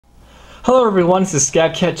Hello everyone, this is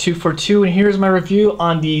ScabCat242 and here's my review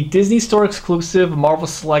on the Disney Store exclusive Marvel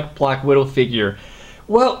Select Black Widow figure.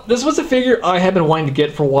 Well, this was a figure I had been wanting to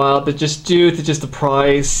get for a while, but just due to just the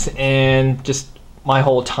price and just my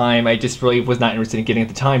whole time, I just really was not interested in getting it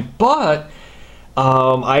at the time. But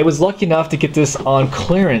I was lucky enough to get this on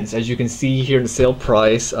clearance, as you can see here in the sale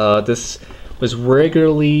price. This was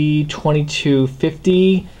regularly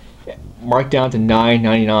 $22.50. marked down to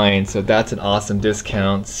 $9.99, so that's an awesome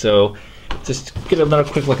discount. So just get another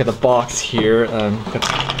quick look at the box here.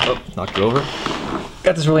 Knocked it over.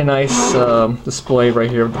 Got this really nice display right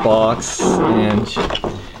here of the box, and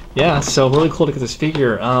yeah, so really cool to get this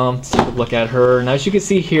figure. Let's take a look at her. Now, as you can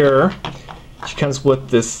see here, she comes with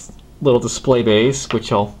this little display base,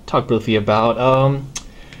 which I'll talk briefly about.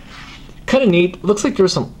 Kind of neat. Looks like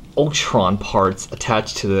there's some Ultron parts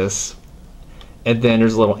attached to this. And then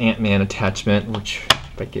there's a little Ant-Man attachment, which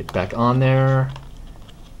if I get back on there,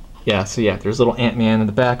 yeah, so yeah, there's a little Ant-Man in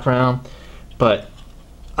the background. But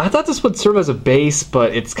I thought this would serve as a base,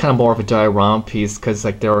 but it's kind of more of a diorama piece because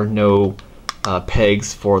like there are no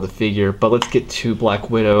pegs for the figure. But let's get to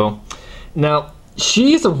Black Widow. Now,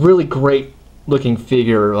 she is a really great looking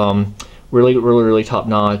figure, really top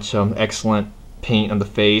notch, excellent paint on the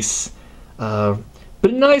face.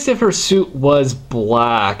 But nice if her suit was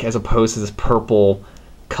black as opposed to this purple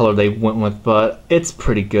color they went with, but it's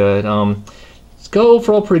pretty good. Let's go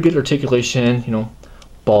for all pretty good articulation, you know,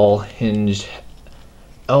 ball hinged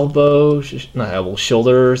elbows, not elbows,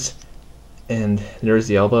 shoulders, and there's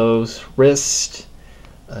the elbows, wrist,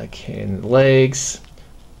 okay, and the legs,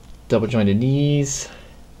 double jointed knees,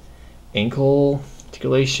 ankle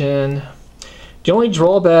articulation. The only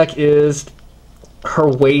drawback is her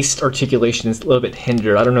waist articulation is a little bit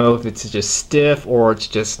hindered. I don't know if it's just stiff or it's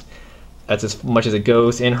just that's as much as it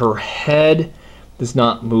goes. And her head does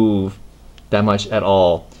not move that much at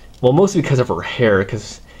all. Well, mostly because of her hair,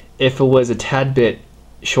 because if it was a tad bit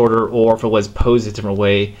shorter or if it was posed a different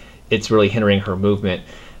way, it's really hindering her movement.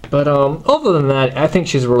 But other than that, I think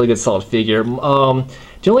she's a really good solid figure. The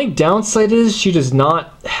only downside is she does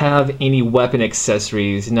not have any weapon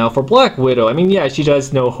accessories. Now, for Black Widow, I mean, yeah, she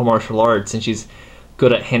does know her martial arts and she's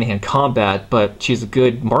good at hand-to-hand combat, but she's a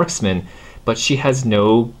good marksman, but she has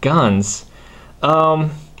no guns.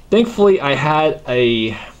 Thankfully, I had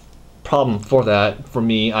a problem for that. For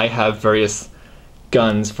me, I have various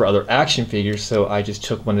guns for other action figures, so I just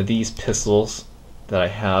took one of these pistols that I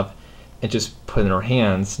have and just put it in her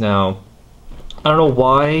hands. Now, I don't know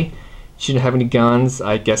why she didn't have any guns.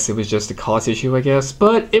 I guess it was just a cost issue, I guess,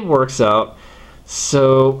 but it works out.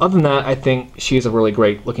 So other than that, I think she's a really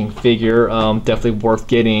great looking figure. Definitely worth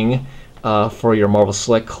getting for your Marvel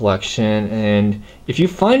Select collection. And if you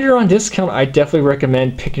find her on discount, I definitely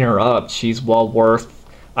recommend picking her up. She's well worth,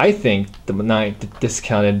 I think, the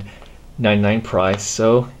discounted $99 price.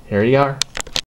 So here you are.